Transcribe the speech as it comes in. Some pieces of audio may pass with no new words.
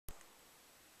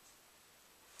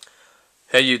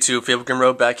Hey YouTube, Fablekin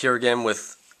Road back here again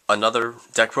with another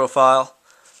deck profile.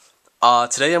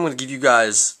 Today I'm going to give you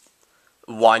guys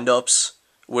wind-ups,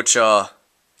 which are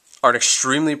an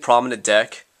extremely prominent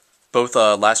deck, both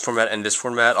last format and this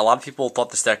format. A lot of people thought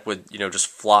this deck would, just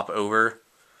flop over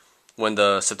when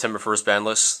the September 1st ban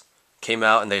list came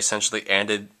out, and they essentially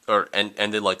ended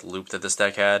like the loop that this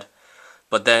deck had.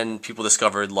 But then people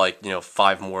discovered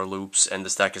 5 more loops, and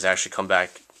this deck has actually come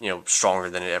back, stronger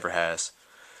than it ever has.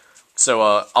 So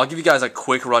I'll give you guys a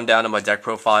quick rundown of my deck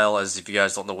profile, as if you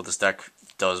guys don't know what this deck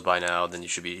does by now, then you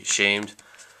should be shamed.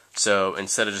 So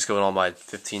instead of just going on my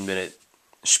 15-minute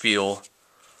spiel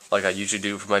like I usually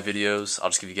do for my videos, I'll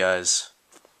just give you guys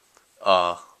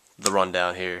the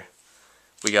rundown here.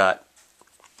 We got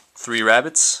 3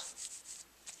 rabbits,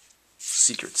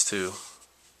 secrets too,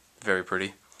 very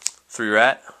pretty. 3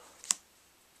 rat,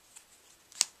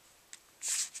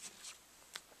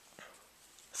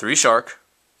 3 shark,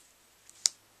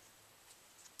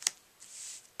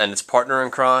 and its partner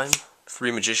in crime,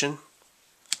 3 magician.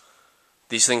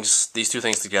 These two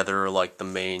things together are like the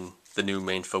new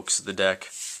main focus of the deck.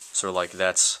 So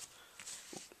that's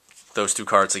those 2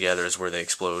 cards together is where they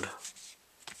explode.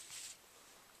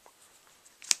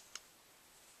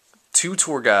 2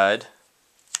 tour guide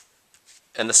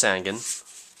and the Sangan.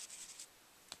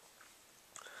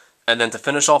 And then to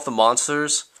finish off the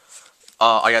monsters,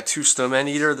 I got 2 Snowman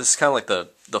Eater. This is kind of like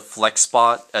the flex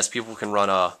spot, as people can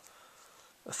run a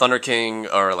Thunder King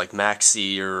or like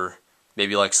Maxi, or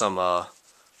maybe like some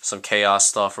Chaos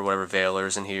stuff or whatever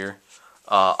Veilers in here.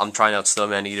 I'm trying out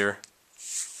Snowman Eater,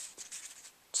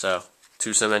 so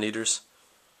 2 Snowman Eaters.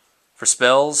 For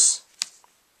spells,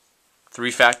 3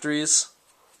 factories,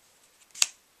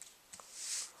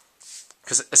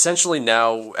 because essentially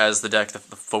now, as the deck, the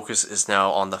focus is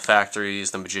now on the factories,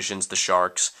 the magicians, the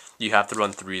sharks. You have to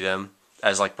run 3 of them,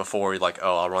 as like before,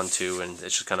 oh, I'll run 2 and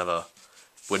it's just kind of a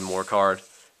win more card.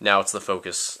 Now it's the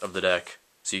focus of the deck,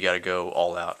 so you gotta go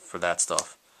all out for that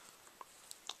stuff.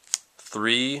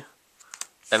 3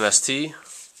 MST,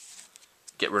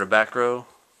 get rid of back row,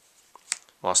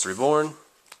 Monster Reborn,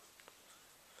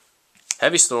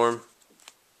 Heavy Storm,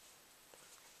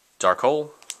 Dark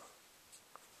Hole,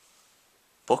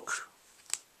 Book,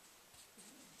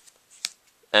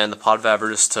 and the Pot of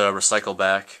Avarice to recycle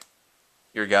back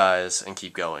your guys and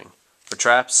keep going. For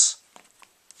traps,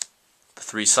 the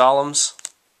 3 Solemns,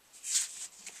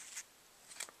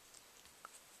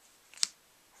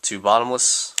 2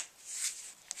 Bottomless,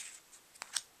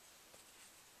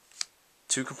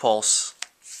 2 Compulse,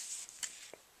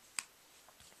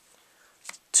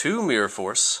 2 Mirror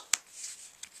Force,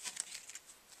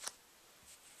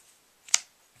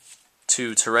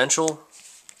 2 Torrential,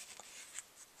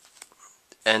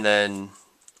 and then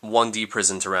 1 D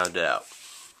Prison to round it out.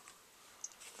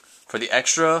 For the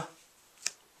extra,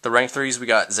 the rank 3s, we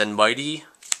got Zen Mighty,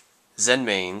 Zen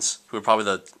Mains, who are probably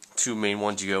the 2 main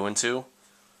ones you go into.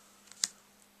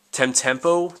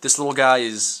 Tempo, this little guy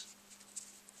is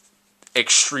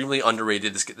extremely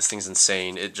underrated. This thing's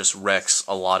insane. It just wrecks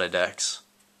a lot of decks.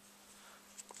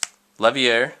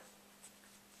 Leviair,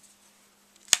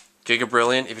 Giga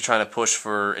Brilliant, if you're trying to push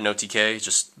for an OTK,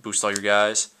 just boost all your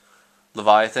guys.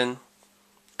 Leviathan,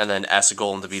 and then Acid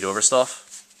Golem to beat over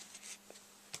stuff.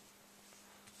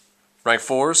 Rank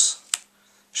 4s,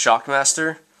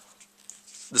 Shockmaster.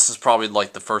 This is probably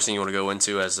like the first thing you want to go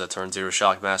into as a turn 0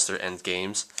 Shockmaster end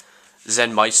games.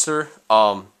 Zen Meister,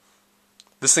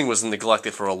 this thing was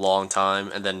neglected for a long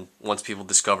time, and then once people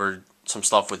discovered some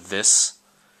stuff with this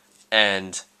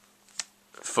and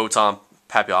Photon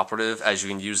Papilloperative, as you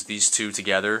can use these 2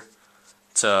 together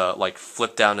to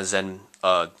flip down a Zen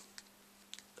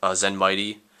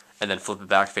Mighty, and then flip it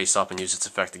back face up and use its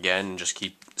effect again, and just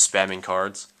keep spamming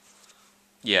cards.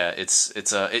 Yeah,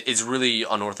 it's really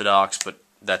unorthodox, but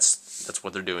that's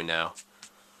what they're doing now.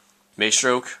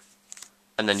 Maestroke,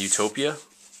 and then Utopia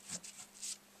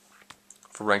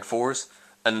for rank 4s,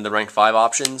 and then the rank 5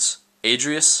 options: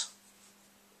 Adrius,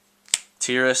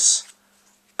 Tiras,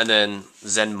 and then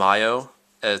Zen Mayo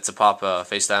to pop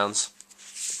face downs.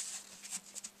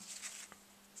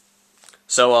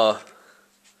 So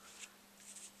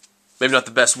maybe not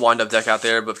the best wind-up deck out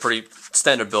there, but pretty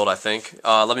standard build, I think.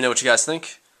 Let me know what you guys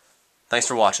think. Thanks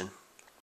for watching.